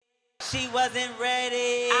she wasn't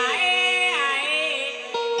ready. Are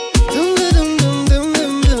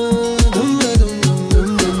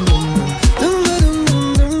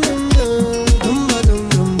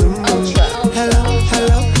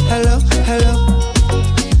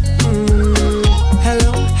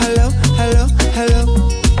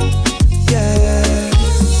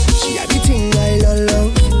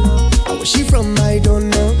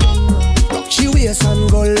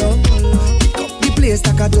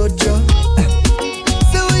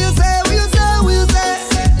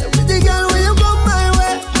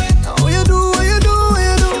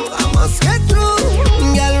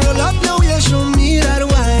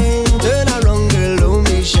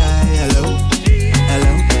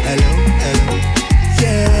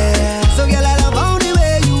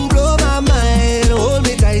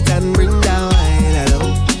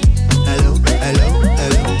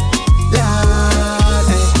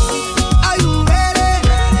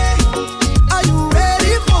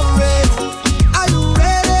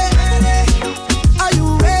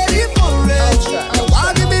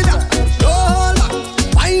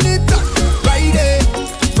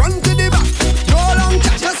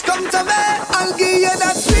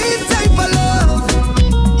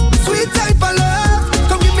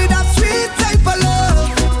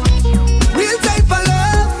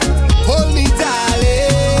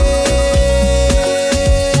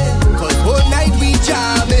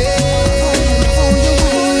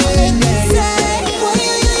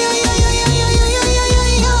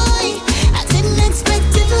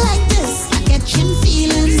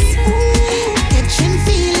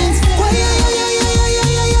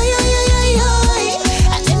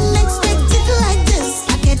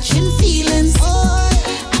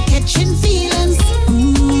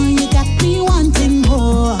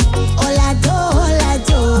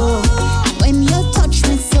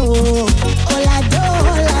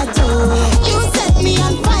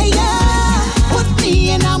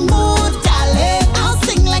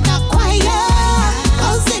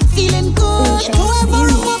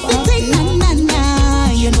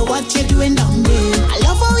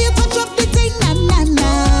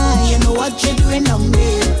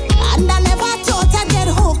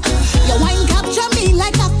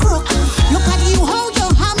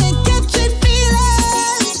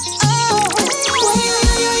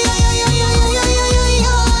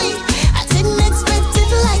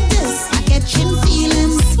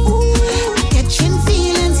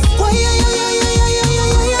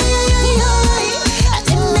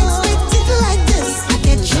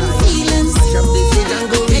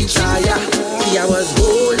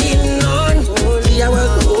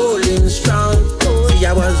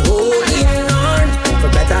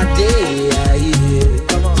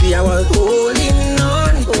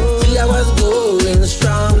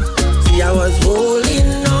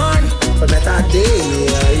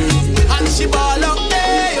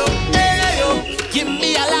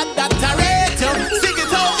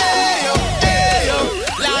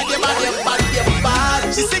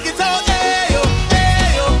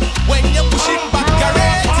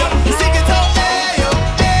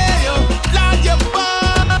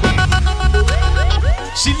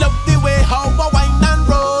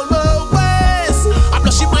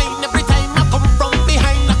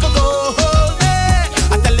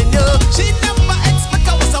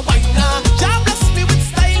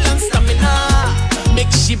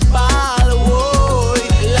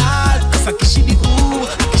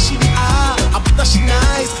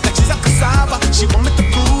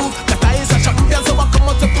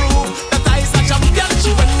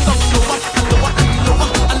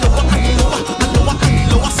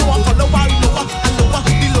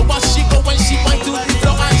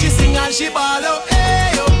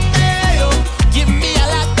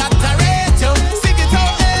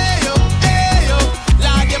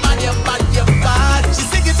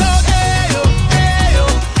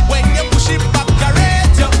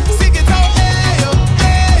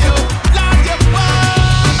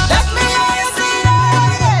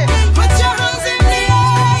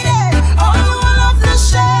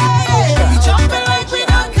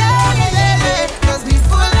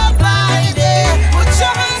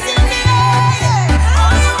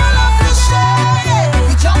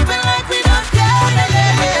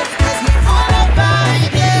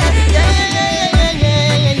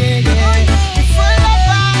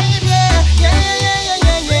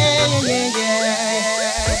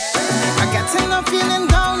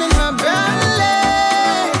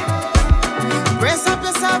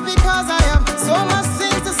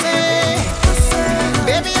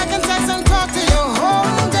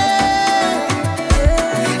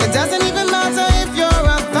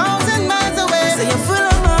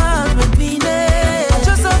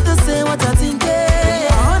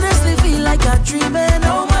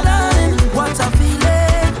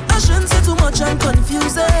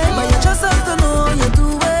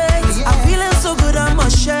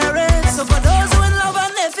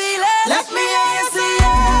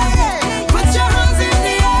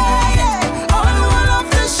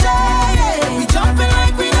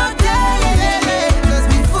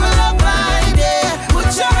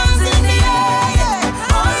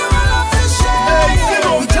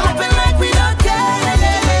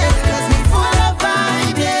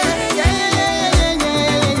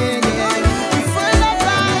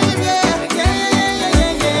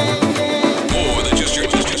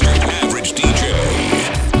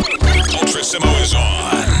Massimo is on.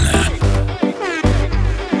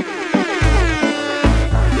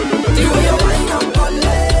 The way you wind up on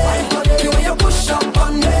me, the way you push up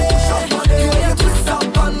on me, the way you twist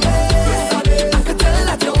up on me, I can tell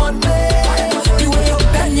that you want me. The way you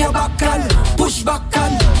bend your back and push back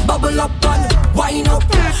and bubble up and wind up.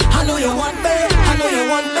 I know you want me, I know you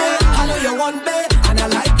want me, I know you want me, and I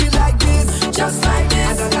like it like this, just like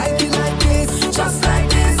this, and I like it like this, just like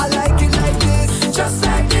this, I like it like this, just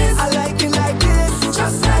like this, I like it like this,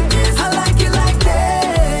 just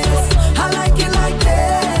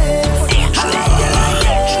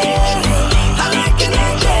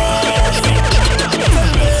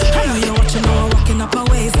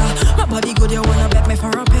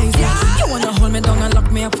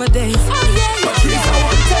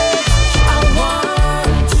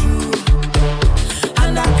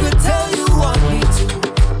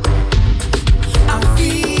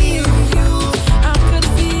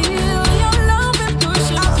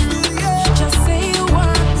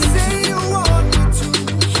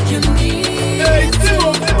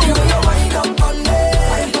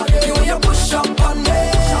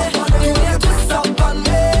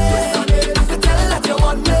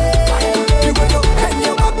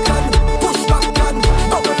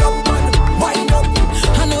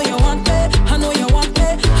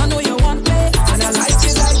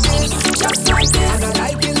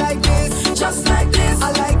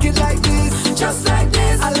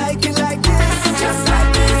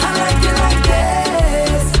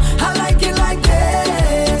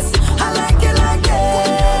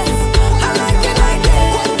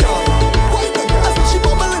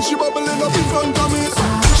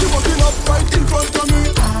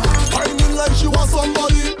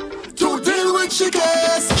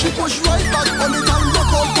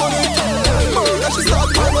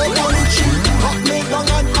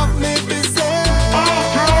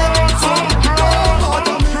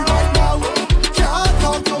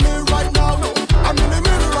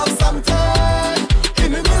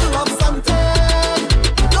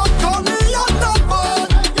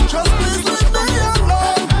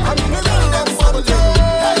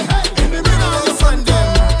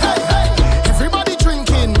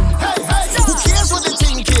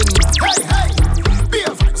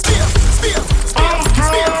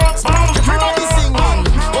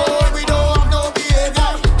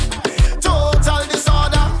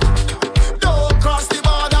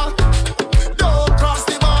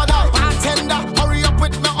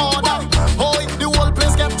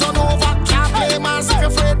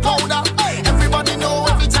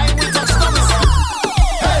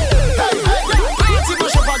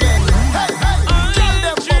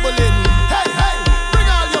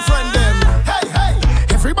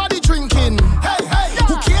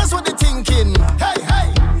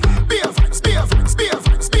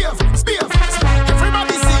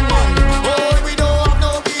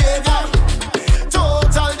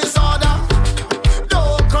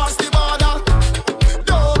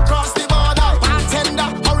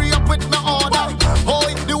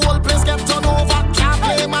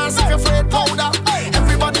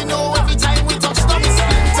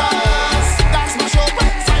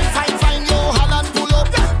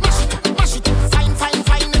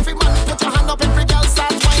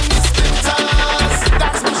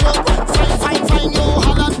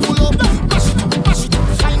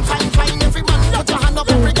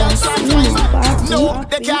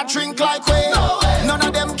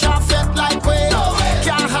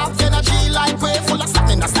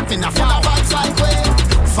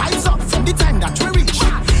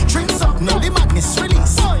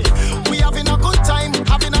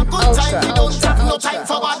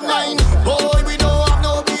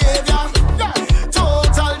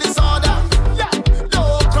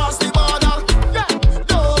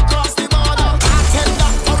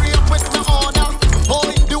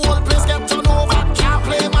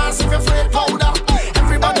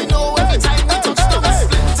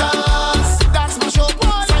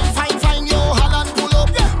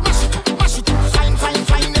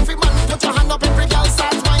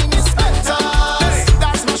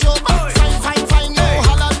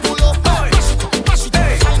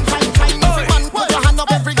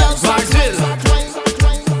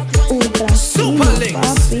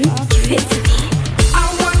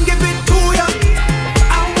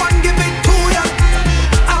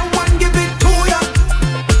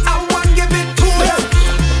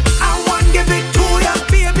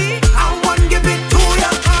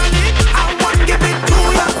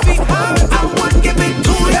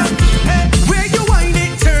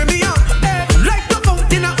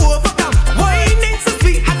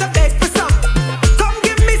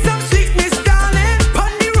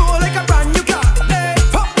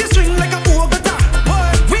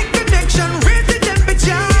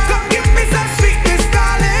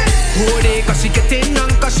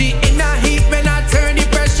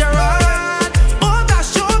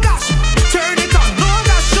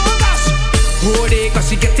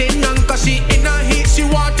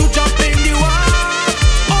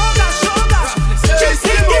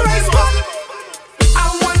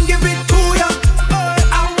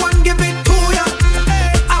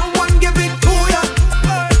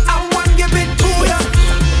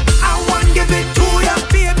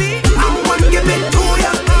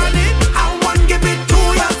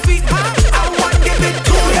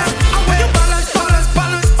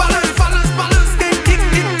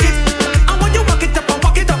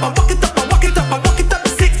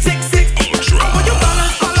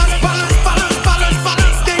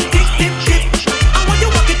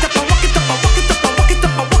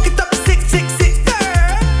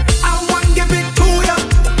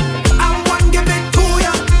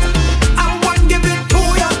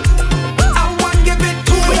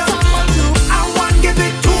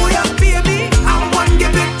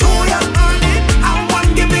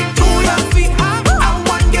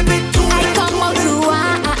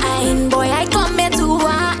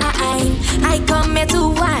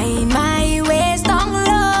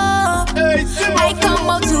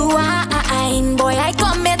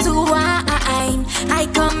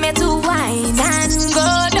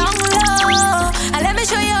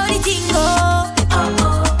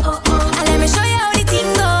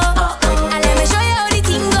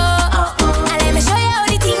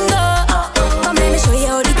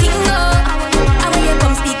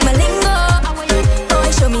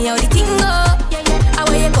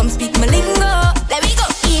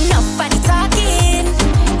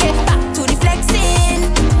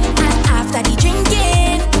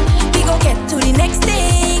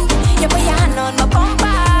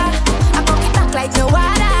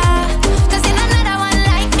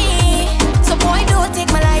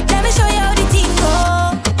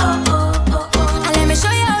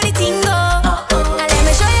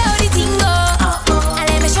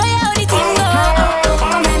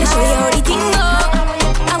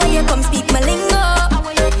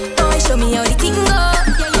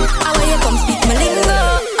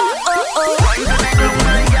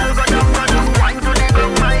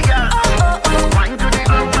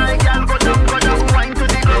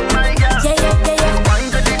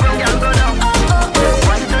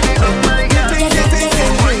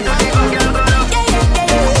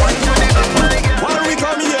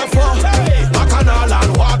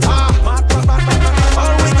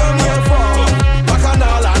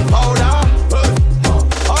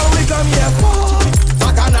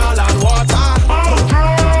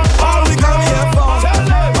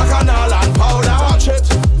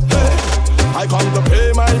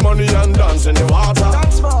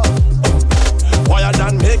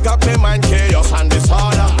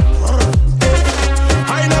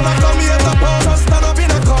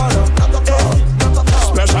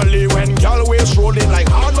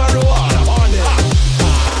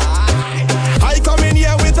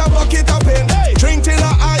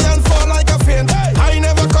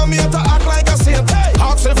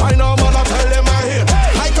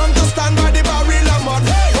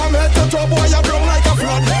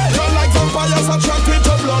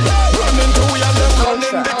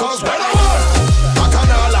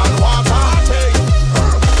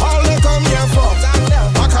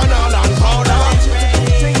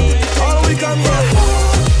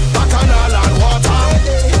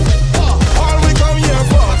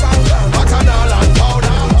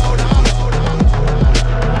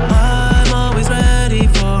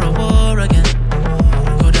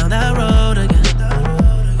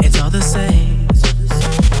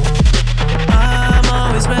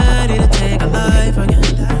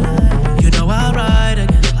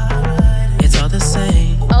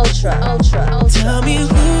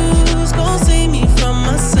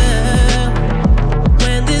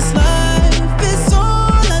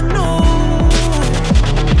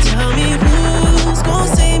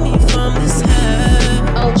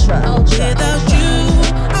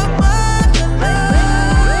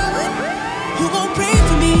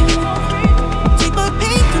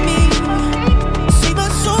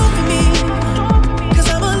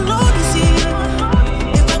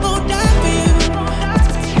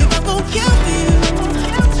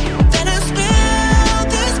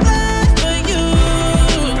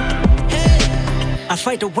I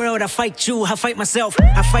fight the world, I fight you, I fight myself.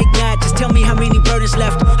 I fight God, just tell me how many burdens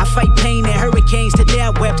left. I fight pain and hurricanes, today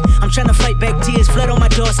I wept. I'm trying to fight back tears, flood on my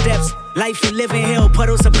doorsteps. Life you live in hell,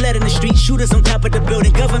 puddles of blood in the street. Shooters on top of the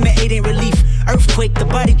building, government aid ain't relief. Earthquake, the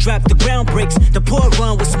body drop, the ground breaks. The poor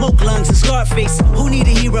run with smoke lungs and scarred face. Who need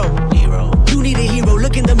a hero? You need a hero,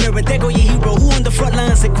 look in the mirror, there go your hero. Who on the front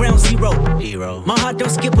lines at ground zero? My heart don't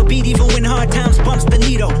skip a beat even when hard times bumps the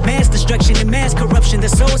needle. Mass destruction and mass corruption, the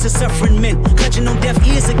souls of suffering men. Clutching on deaf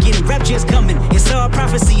ears again, rapture's coming. It's all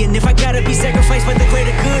prophecy, and if I gotta be sacrificed for the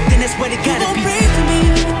greater good, then that's what it gotta be. Pray for me,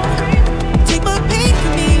 take my pain for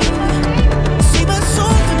me, save my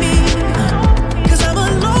soul for me, 'cause I'm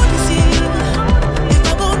alone to see. If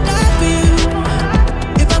I gon' die for you,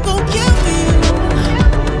 if I gon' kill for you,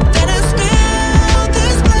 then I spill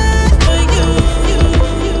this blood for you.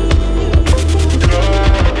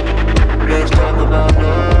 Let's talk about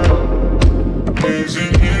love. Is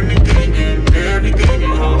it anything and everything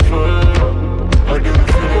you offer? I gotta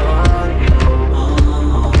feel it on you.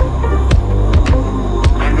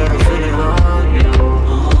 I gotta feel it on you.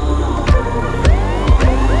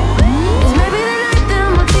 Cause maybe the night that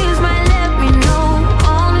my tears might let me know.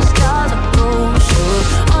 All the stars are gold, sure.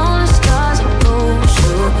 All the stars are gold,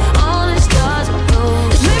 sure. All the stars are gold.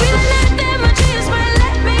 Cause maybe the night that my tears might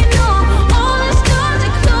let me know. All the stars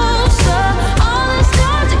are closer. All the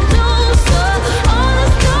stars are closer. All the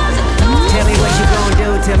stars are closer. Tell me what you gon' do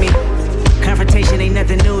to me. Confrontation ain't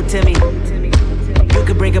nothing new to me. You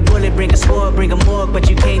could bring a bullet, bring a sword, bring a morgue, but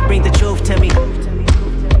you can't bring the truth to me.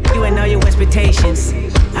 You ain't know your expectations.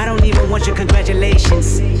 I don't even want your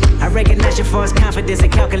congratulations. I recognize your false confidence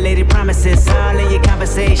and calculated promises all in your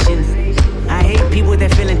conversation. I hate people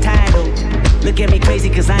that feel entitled. Look at me crazy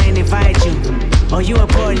cause I ain't invite you. Oh, you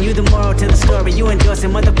important, you the moral to the story. You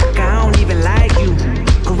endorsing, motherfucker, I don't even like you.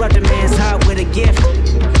 Corrupt a man's heart with a gift.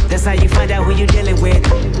 That's how you find out who you dealing with.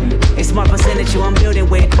 A smart percentage you I'm building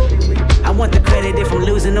with. I want the credit if I'm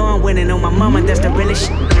losing or I'm winning. On my mama, that's the realest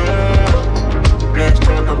shit. Let's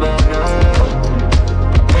talk about love.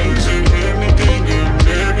 Is it anything and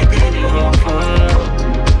everything you offer?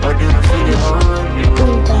 I gotta feel it on you.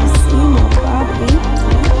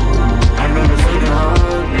 I gotta feel it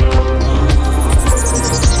on you.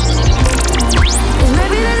 Cause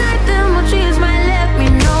maybe the night that my dreams might let me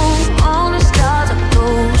know. All the stars are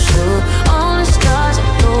gold, sure. All the stars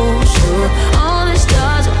are gold, sure. All the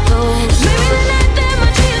stars are gold. Cause maybe the night that my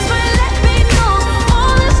dreams might let me know.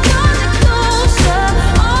 All the stars are closer.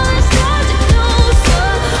 All the stars are closer.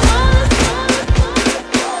 All the stars are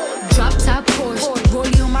closer. Drop top Porsche,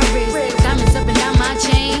 rollie on my wrist, diamonds up and down my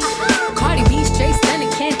chain. Cardi B straight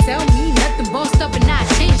stunning, can't tell me nothing. Bossed up and I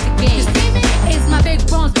changed the game. It's my big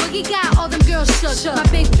bronze boogie, got all them girls shook. My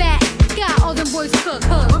big fat, got all them boys cooked.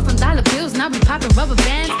 Went from dollar bills, now we popping rubber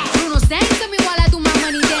bands. Bruno sang to me while I do my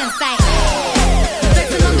money dance like.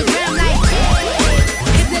 Flexing on the gram like.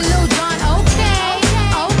 Hit the Lil Jon, okay,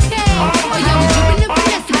 okay. Oh yeah, we dripping in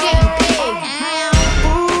finesse to getting paid.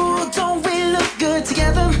 Ooh, don't we look good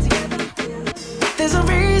together? There's a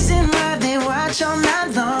reason why they watch all night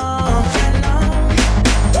long.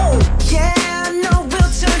 Woo! Yeah, I know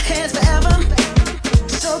we'll turn heads forever.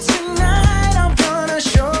 So tonight I'm gonna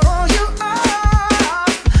show you off.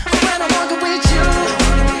 When I'm walking with you,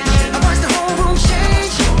 I watch the whole room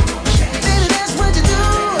change. Baby, that's what you do.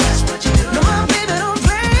 No, my baby don't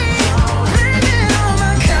play. Blaming on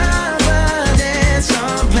my confidence.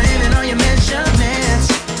 I'm blaming on your measurements.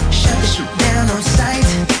 Shut the shoot down on sight.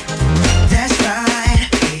 That's right.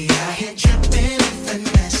 We out here dripping in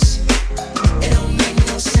finesse. It don't make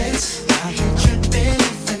no sense. Out here dripping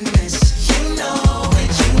in finesse. You know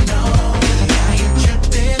it, you know. We out here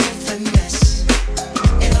dripping in finesse.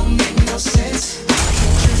 It don't make no sense. Out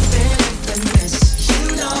here dripping in finesse. You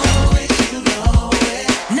know it, you know it.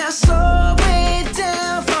 Now slow it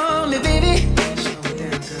down for me, baby.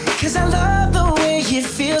 'Cause I love the way it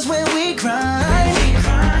feels when we grind.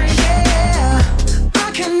 Yeah,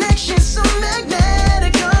 our connection's so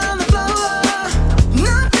magnetic on the floor.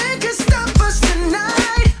 Nothing can stop us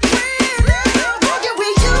tonight. When I'm walking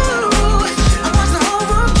with you, I watch the whole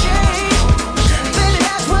room change. Baby,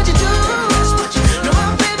 that's what you do. No, my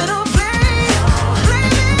baby don't play.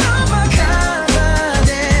 Blaming on my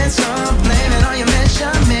confidence. I'm blaming on your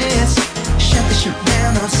measurements. Shut the shoot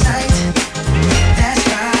down on sight. That's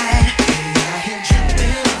right. Out here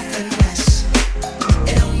dripping in finesse.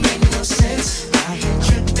 It don't make no sense. Out here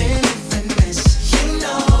dripping in finesse. You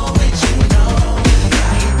know it, you know.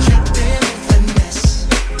 Out here dripping in finesse.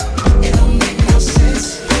 It don't make no sense.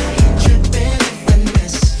 Out here dripping in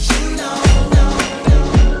finesse. You know.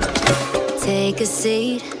 Take a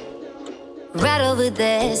seat. Right over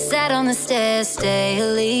there, sat on the stairs, stay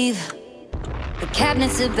or leave. The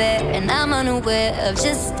cabinets are bare and I'm unaware of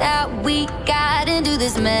just how we got into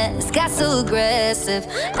this mess. Got so aggressive,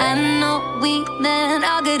 I know we meant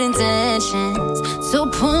all good intentions. So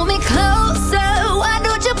pull me closer, why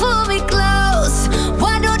don't you pull me close?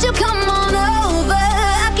 Why don't you come on over?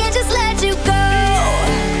 I can't just let you go.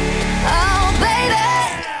 Oh baby,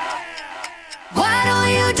 why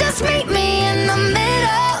don't you just meet me in the middle?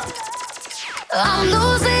 I'm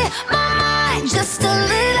losing my mind just a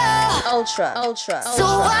little. Ultra. So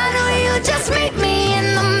why don't you just meet me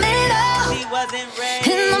in the middle? She wasn't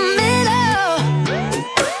ready. In the middle,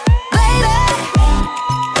 baby.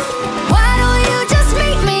 Why don't you just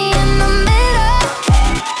meet me in the middle?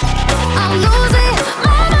 I'm losing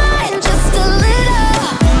my mind just a little.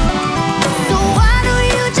 So why don't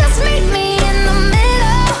you just meet me in the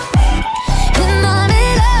middle? In the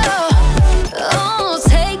middle. Oh,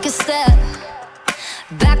 take a step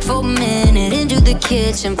back for a minute into the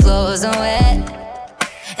kitchen, floors are wet.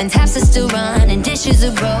 And taps are still running, dishes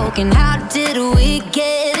are broken. How did we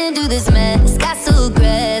get into this mess? Got so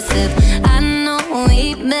aggressive, I know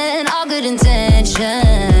we meant all good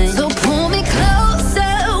intentions. So pull me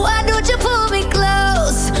closer, why don't you pull me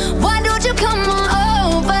close? Why don't you come on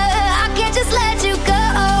over? I can't just let you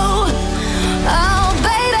go. Oh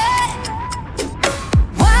baby,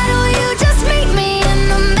 why don't you just meet me in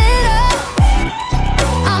the middle?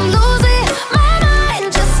 I'm losing my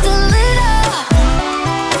mind just a little.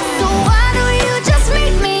 So why don't you just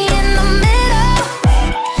meet me in the middle?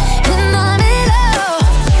 In the middle.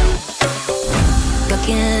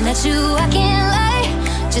 Looking at you, I can't lie.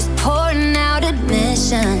 Just pouring out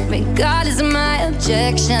admission, regardless of my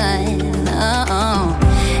objection. Oh,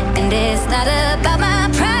 and it's not about my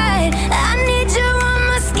pride. I need you on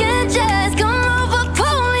my skin, just come over,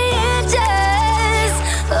 pull me in, just.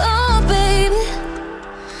 Oh, baby,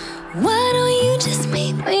 why don't you just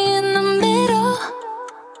meet me in the middle?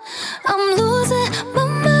 I'm losing my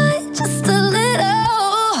mind just a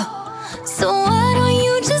little. So why don't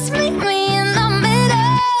you just meet me in the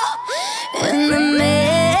middle? In the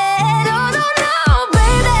middle, no,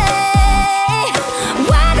 baby.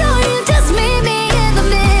 Why don't you just meet me in the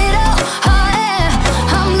middle? Oh yeah,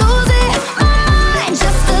 I'm losing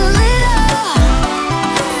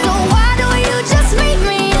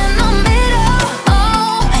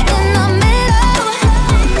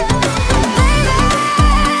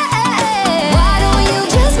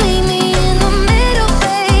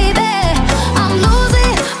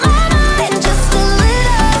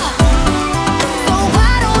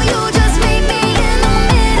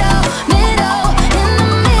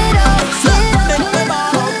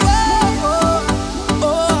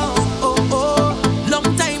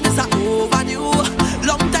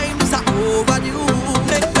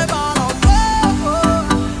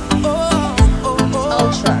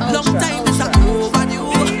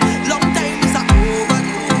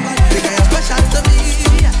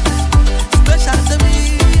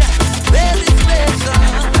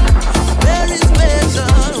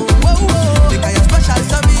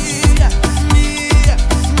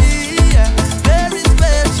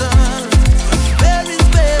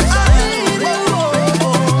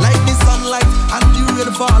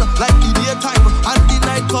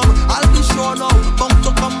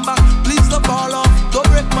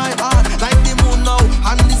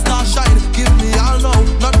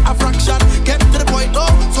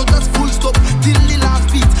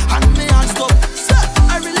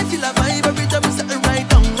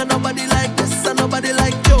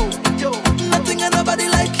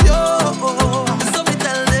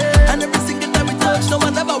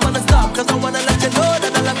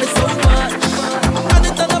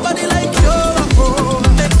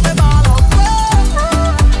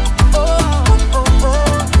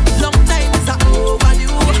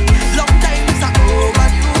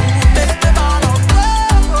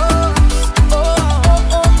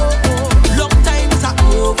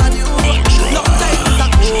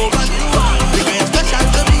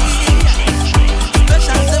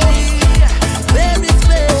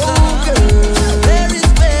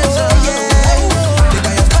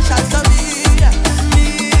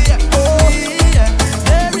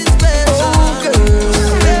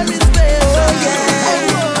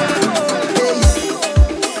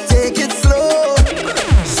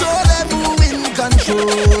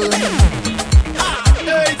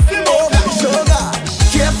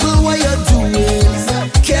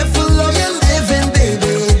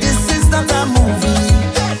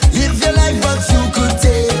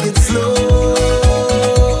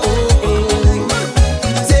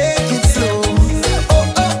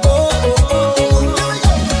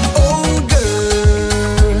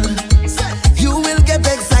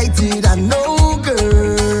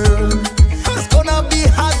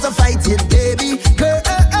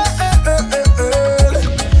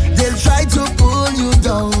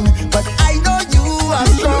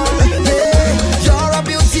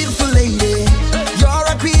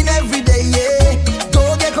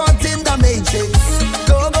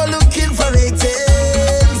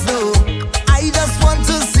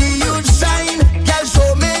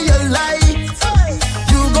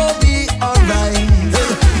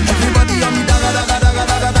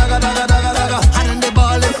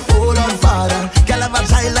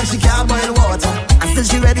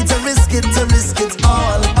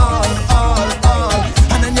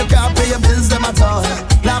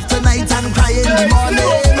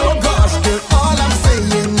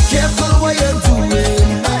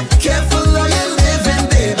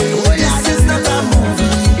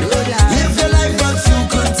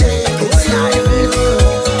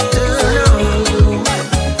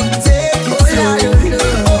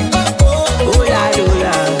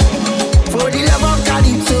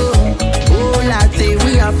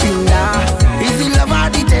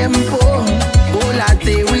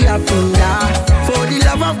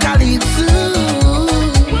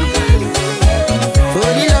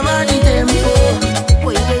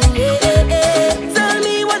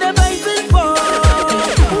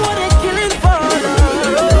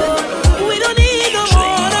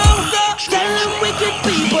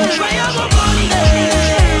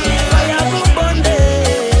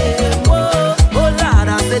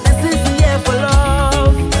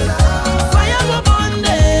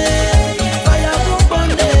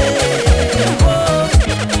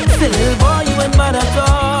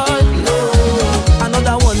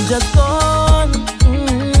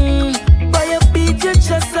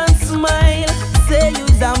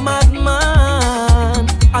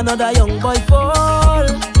another young boy fall.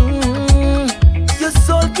 Your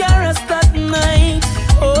soul can't rest at night.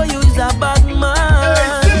 Oh, you's a bad man.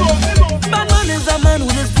 Bad man is a man who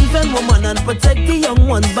just defend woman and protect the young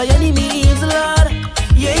ones by any means, Lord.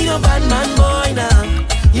 You ain't no bad man, boy, nah.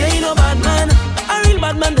 You ain't no bad man. A real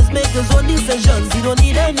bad man just make his own decisions. He don't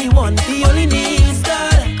need anyone, he only needs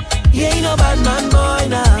God. You ain't no bad man, boy,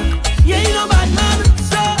 nah. You ain't no bad man.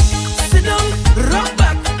 So, sit down, rock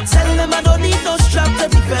back. Tell them I don't need no strap to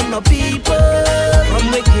defend my people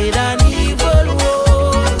from wicked and evil.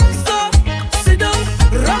 Whoa. So, sit down,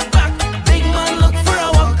 rock back. Big man, look for a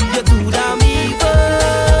walk. You're too damn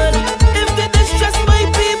evil. If they distress my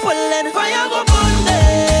people, then fire go burn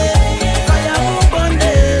them. Fire go burn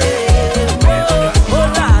them. Oh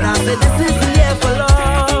Lord, I said this is the year for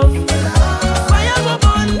love. Fire go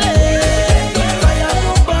burn them. Fire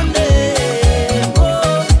go burn them.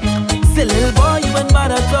 Oh, say little boy, you ain't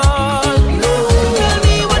bad at all. Tell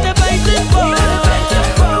me what they're fighting for.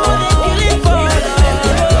 What they killing for.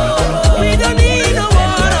 We don't need no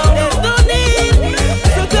war. There's no need.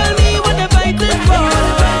 So tell me what they're fighting for.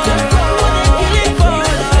 What they killing for.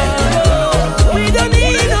 We don't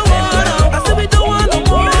need no war. I said we don't want no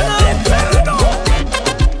more.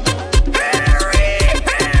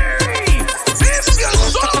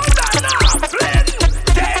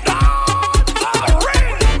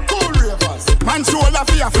 Man shoulder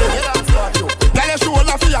for your friend. Girl your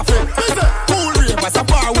shoulder for your friend. Cool ravers a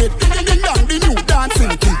bar with. Ding dong the new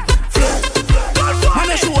dancing king. Man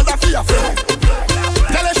your shoulder for your friend.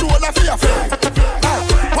 Girl your shoulder for your friend.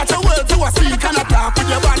 Watch your words you a speak and a talk with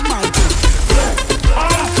your bad man.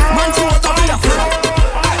 Man shoulder for your friend.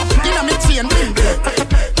 Inna me chain bling.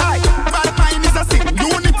 Bad mind is a sin.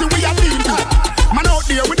 Unity we a team. Man out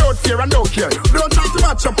there without fear and no care. Don't try to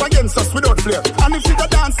match up against us without flair. And if you go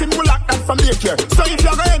dancing, we'll lock that from daycare. So if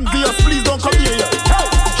you're envious, please don't come here. Hey,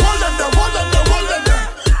 hold them there, hold them there, hold them there.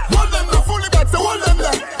 Hold them there, fully back, so hold them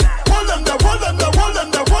there. Hold them there, hold them there, hold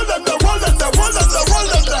them there, hold them there, hold them there, hold them there, hold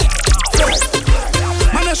them there.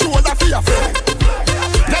 Man, a shoulder for your friend.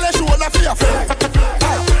 Tell a shoulder for your friend.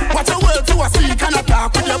 Watch your words you a speak and a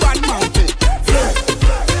talk with your bad mouth.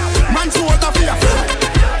 Man, shoulder for your friend.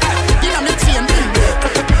 Inna me chain bling.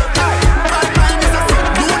 Bad mind is a sin.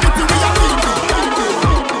 Unity we a team.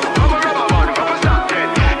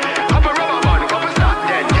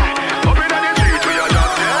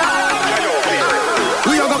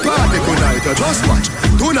 We have a party tonight, just watch.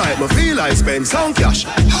 Tonight, me feel I spend some cash.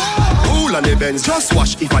 Cool on the Benz, just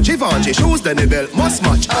wash. If a Givenchy shoes, then the belt must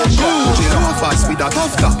match. Gucci roll fast with a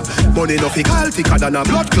tough top. Money no fi call thicker than a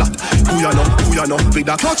blood clot. Who ya know, with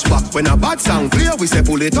a clutch back. When a bad sound clear, we say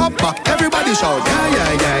pull it up back. Everybody shout, yeah,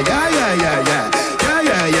 yeah, yeah, yeah, yeah, yeah, yeah. Yeah,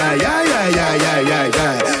 yeah, yeah, yeah, yeah, yeah, yeah, yeah,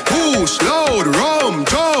 yeah. Push, load, rum,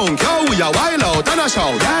 drunk. Yo, we a wild out and a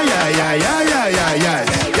shout. Yeah, yeah, yeah, yeah, yeah, yeah, yeah.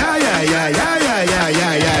 Yeah, yeah, yeah, yeah, yeah, yeah,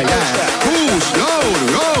 yeah, yeah, yeah. Push, load,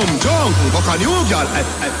 rum, drunk. Fuck a new girl.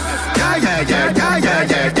 Yeah, yeah, yeah, yeah, yeah,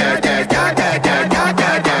 yeah, yeah, yeah, yeah, yeah, yeah,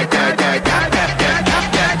 yeah,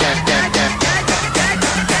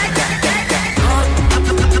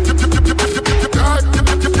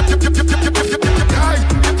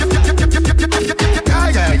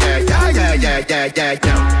 yeah, yeah,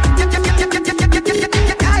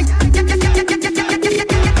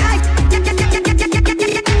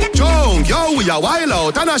 Jung, yo, we a wild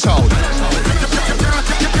out and a shout.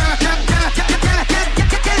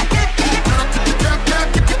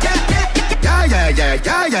 Yeah, yeah, yeah,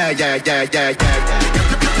 yeah, yeah, yeah, yeah, yeah, yeah.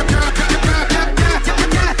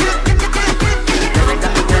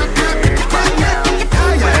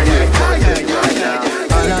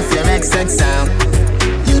 All of your XX sound,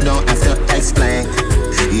 you don't have to explain.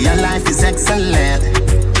 Your life is excellent.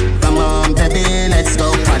 Come on, baby, let's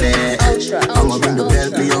go party. I'ma bring the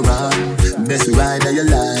Bentley around. Best ride of your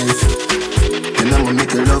life. And I'ma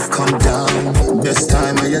make your love come down. Best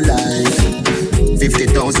time of your life.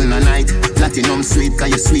 50,000 a night. Platinum sweet, cause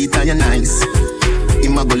you're sweet and you're nice.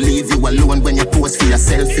 I'ma go leave you alone when you pose for your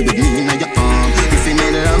selfie with me in your arm. If you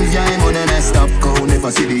need love, yeah, I'm on the messed up cow.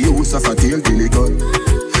 Never see the use of a tail till it cut.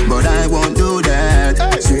 But I won't do that.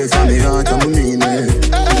 Straight from the heart, I'm mean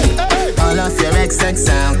it. All of your XX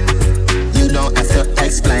sound, you don't have to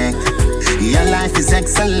explain. Your life is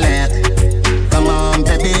excellent. Come on,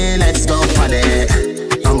 baby, let's go party.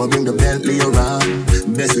 I'ma bring the Bentley around.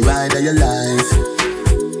 Best ride of your life.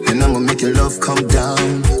 And I'ma make your love come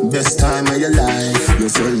down. Best time of your life. Your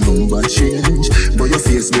cell number change, but your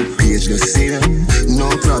Facebook page the same. No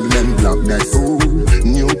problem, block that fool.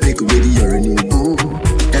 New pic with your new boo.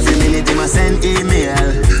 Every minute he must send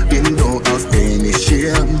email. Him don't have any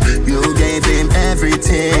shame. You gave him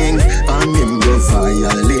everything, and him go fight.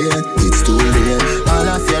 violate, it's too late. All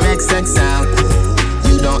of your XX out,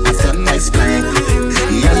 you don't have to explain.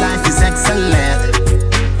 Your life is excellent.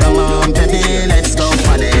 Come on, baby, let's go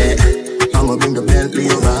for it. I'ma bring the Bentley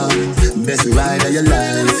around, best ride of your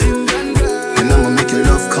life. And I'ma make your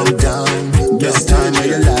love come down, best time of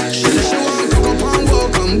your life. She want to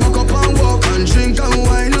buck up and walk and drink and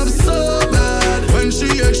wine up so bad. When she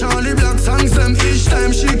hear Charlie Black songs, them each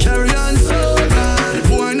time she carry on so bad. The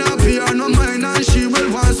boy not pay her no mind and she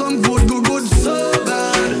will want some good so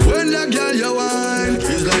bad. When that girl you wine,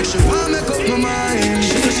 it's like she want make up my mind.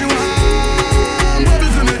 She say she want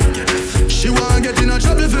bubble for me. She want get in a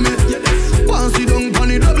trouble for me. Want see down pon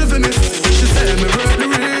the double for me. She say me work the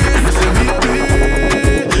race. Me say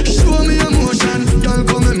baby, show me emotion. Girl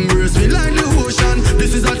come embrace me like the ocean.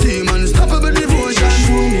 This is a team unstoppable devotion.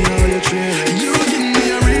 Show me how you treat. You give me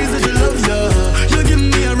a reason to love ya. You give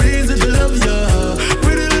me a reason to love ya.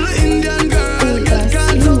 Pretty little Indian girl, get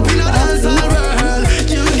caught up in a dancehall world.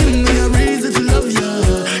 You give me a reason to love ya.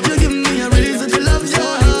 You give me a reason to love ya.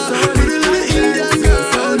 Pretty little Indian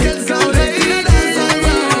girl, get caught up in a dancehall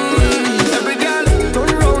world. Every girl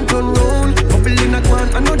turn round, bubble in a can,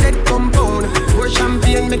 I know that compound. Pour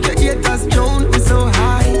champagne, make your haters drown. We so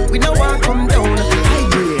high, we don't want come down. High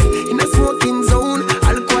grade, in a smoking zone.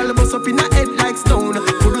 Alcohol bust up in a head like stone.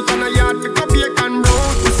 Put it on a yard, pick up bacon and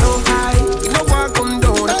brown. We so high, we don't want come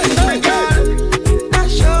down. Every girl,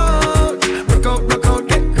 dash out, rock out,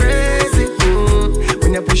 get crazy.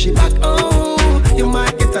 When you push it back, oh, you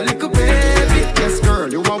might get a little baby. Yes, girl,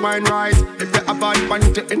 you are wine right. If you have a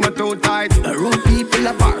panty in a too tight, I roll people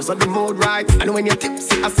apart, so the mood right. And when you're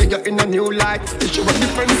tipsy, I see you in a new light. You show a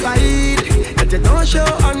different side that you don't show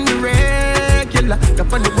on the regular.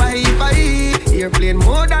 Up on the Wi-Fi, airplane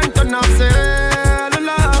more than turn off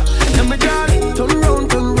cellular. Let me girl, turn round,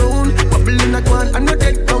 bubble in a can, I know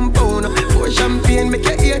that compound. Pour champagne, make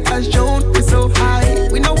your haters drown. We so high,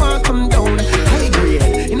 we no want come down. High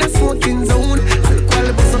grade, in a smoking zone.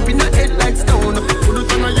 Alcohol bust up in a head like stone. Put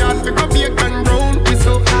it on a yard, pick up bacon brown. We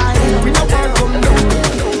so high, we no want come down.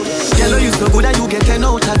 Girl, you so good that you get 10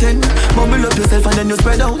 out of 10. Bubble up yourself and then you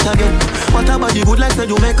spread out again. What about the good life that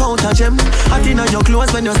you make out a gem? Hot in your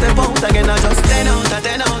clothes when you step out again. I just 10 out of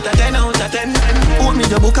 10 out of 10 out of 10. Put me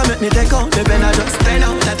your book and make me take out the pen. I just 10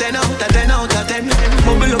 out of 10 out of 10 out of 10.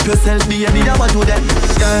 Bubble up yourself, baby, that what you then.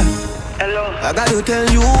 Yeah. Hello. I gotta tell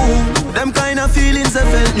you, them kind of feelings I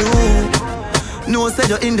felt new. No, said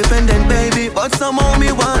you're independent, baby, but somehow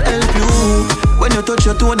me want help you. When you touch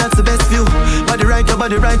your toe, that's the best view. Body right, your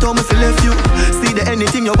body right, how me feel left you. See the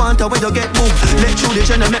anything you want, or when you get moved. Let you the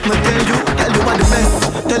channel, make me tell you are the best.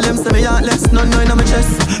 Tell them say me heartless, none in my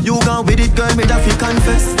chest. You gone with it, girl, me that fi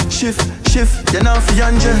confess. Shift, you know fi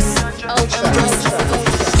undress.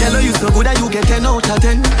 Girl, you so good that you get 10 out of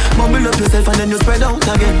 10. Bubble up yourself and then you spread out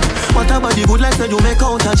again. What about the good life that you make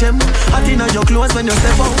out a gem? Hot in your clothes when you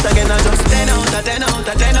step out again. I just 10 out of 10 out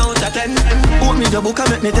of 10 out of 10. Put me your book and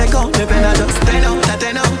make me take out the pen. I just 10 out of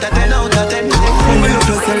 10 out of 10 out of 10. Bubble up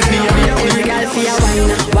yourself, baby. Every girl feel a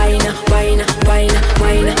wine.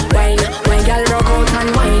 When girl rock out and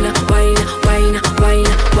wine.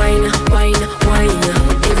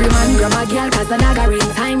 Every man grab a girl 'cause the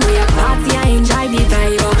nagging time. We a party and enjoy the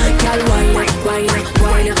vibe. Girl wine.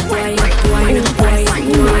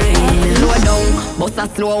 Slow down, bust a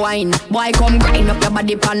slow wine. Boy come grind up your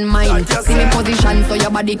body pan mine. See me position so your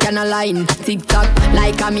body can align. Tick tock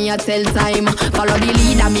like a me a tell time. Follow the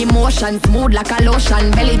lead of me motion, smooth like a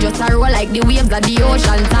lotion. Belly just a roll like the waves of the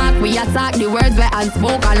ocean. Talk we attack the words we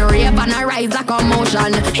unspoken. Rave and a rise a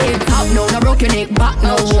commotion. Head top now, no broke your neck back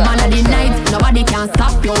now. Woman of the night, nobody can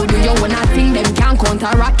stop you. Do you wanna think them can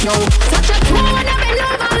counteract you? Touch your toe and I bend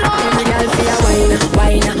over low. Every girl feel a wine.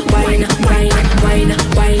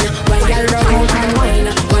 Girl rock out and wine.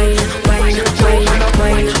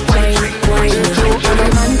 Every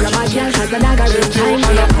man grab a girl 'cause the dagger is time.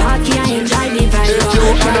 We a party and enjoy the vibe.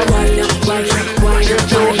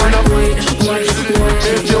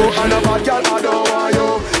 If you on a bad girl, I don't want you.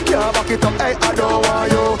 Can't back it up, hey, I don't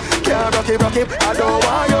want you. Can't rock it, I don't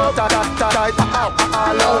want you.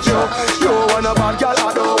 I love you. You on a bad girl,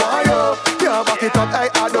 I don't want you. Can't back it up, hey,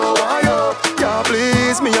 I don't want you. Can't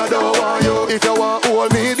please me, I don't want you. If you want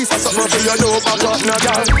hold me, this is something for you know. Back up, now,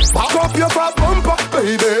 girl. Back up your fat bumper,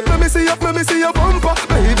 baby. Let me see your bumper,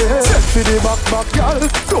 baby. Set for the back, girl.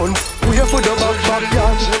 Don't wait for the back,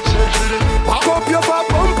 girl. Back up your fat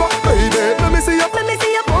bumper, baby. Let me see your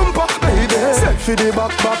bumper, baby. Set for the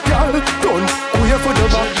back, girl. Don't wait for the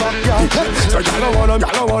back, girl. So y'all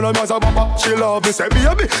don't wanna mess up, papa. She love me, say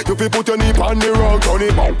baby. You fi put your knee on the rug, turn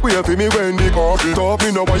it back. Wait for me when the coffee top.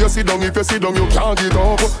 Me know why you sit down. If you sit down, you can't get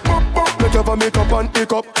up. Make make you make up and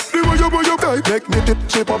pick up. The way you tight, make me tip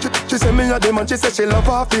shape up. She say me a dem and she say she love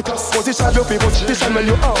her fit. Position your people, position when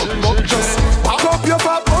you out. But just back up your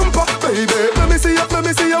fat bumper, baby. Let me see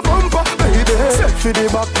your bumper, baby. Set for the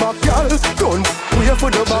back, y'all. Don't wait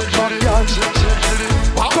for the back, y'all.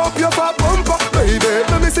 Back up your fat bumper, baby.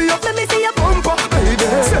 Let me see your bumper, baby.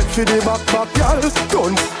 Set for the back, y'all.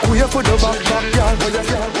 Don't wait for the back, y'all.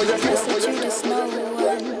 Guess that you just know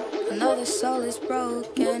when another soul is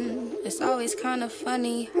broken. It's always kind of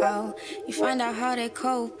funny how you find out how they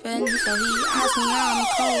coping. So he asked me how I'm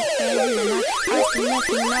coping, and I asked him if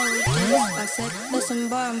he noticed. I said, listen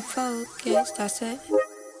boy, I'm focused. I said,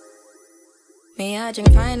 me I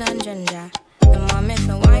drink pine and ginger. And mommy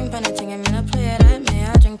for wine panicking, I'm gonna play that. Me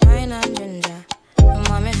I drink pine and ginger. And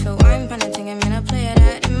mommy for wine panicking, I'm gonna play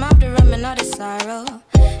that. In my the rum and all the sorrow.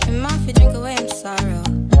 In my fi drink away I'm sorrow.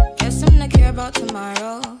 Guess I'm not care about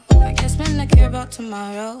tomorrow. I guess I'm not care about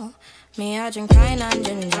tomorrow. Me I drink pine and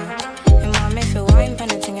ginger. And mommy for wine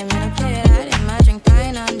panicking, I'm gonna play that. In my drink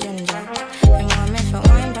pine and ginger. And mommy for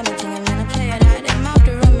wine panicking, I'm gonna play that. In my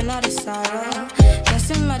the rum and all the sorrow.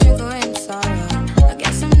 Guess I'm not drink away I'm sorrow. I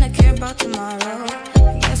guess I'm not care about tomorrow.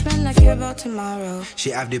 I guess I'm not care about tomorrow. She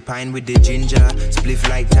have the pine with the ginger. Spliff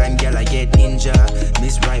like time, girl, I get injured.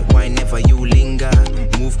 Miss right wine, never you linger.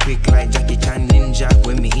 Move quick like Jackie Chan ninja.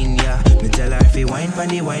 When me in ya, me tell her if you wine pon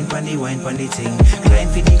the thing.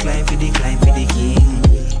 Climb for the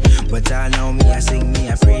king. But I know me, I sing me,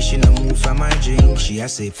 I pray she no move from my drink. She a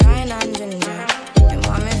say pine and ginger. And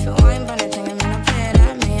want me for wine pon the thing, I'm gonna play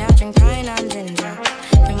that. Me I drink pine and ginger.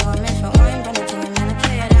 And want me for wine pon the thing, I'm gonna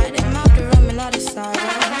play that. Them off the rum and all the sorrow.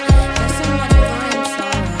 Guess I'm not going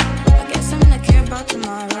sorrow. I guess I'm not care about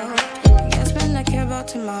tomorrow. I guess I'm not care about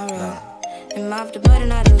tomorrow. I'm off the body,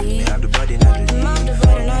 not the leaf. I'm off the body,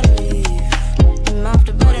 not the leaf. I'm off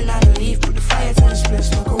the body, not the leaf. Put the fire to the split,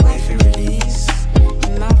 smoke away for release.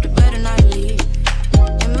 I'm off the body, not the leaf.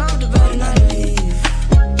 I'm off the body, not the leaf.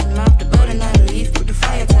 I'm off the body, not the leaf. Put the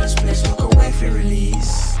fire to the split, smoke away for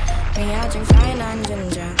release. Me I drink pine and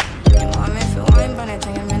ginger. And want me for wine, but I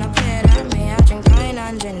think I'm gonna play that. Me I drink pine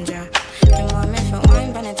and ginger. And want me for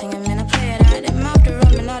wine, but I think I'm gonna play that. I'm off the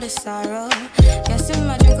rum and all the sorrow. Guess I'm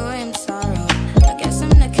a drink away I'm sorrow. I guess I'm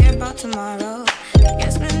not care about tomorrow. I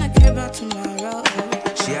guess I'm not care about tomorrow.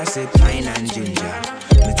 she a say pine and ginger.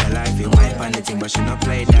 Me tell her if you wine pon the thing, but she no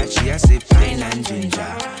play that. She a say pine and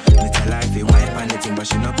ginger. Me tell her if you wine pon the thing, but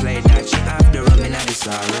she no play that. She have the rum in the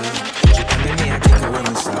sorrow. She tell me I take away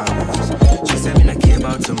my sorrows. She said me not care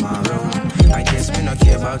about tomorrow. I guess me not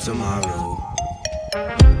care about tomorrow.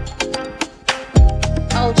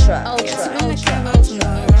 Ultra. Everybody's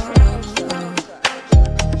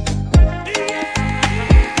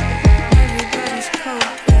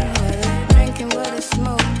coping, whether drinking, whether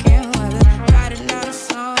smoking, whether writing out a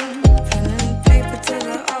song, penning paper to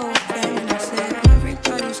the open. I said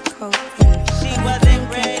everybody's coping. She wasn't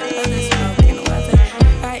ready. Whether smoking, whether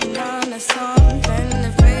writing down a song, penning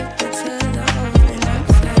the paper to the open. I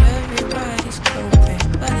said everybody's coping,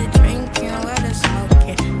 whether drinking, whether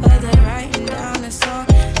smoking, whether writing down a song,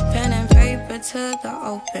 pen and paper to the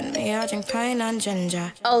open. Me, I drink pine and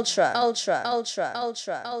ginger. Ultra.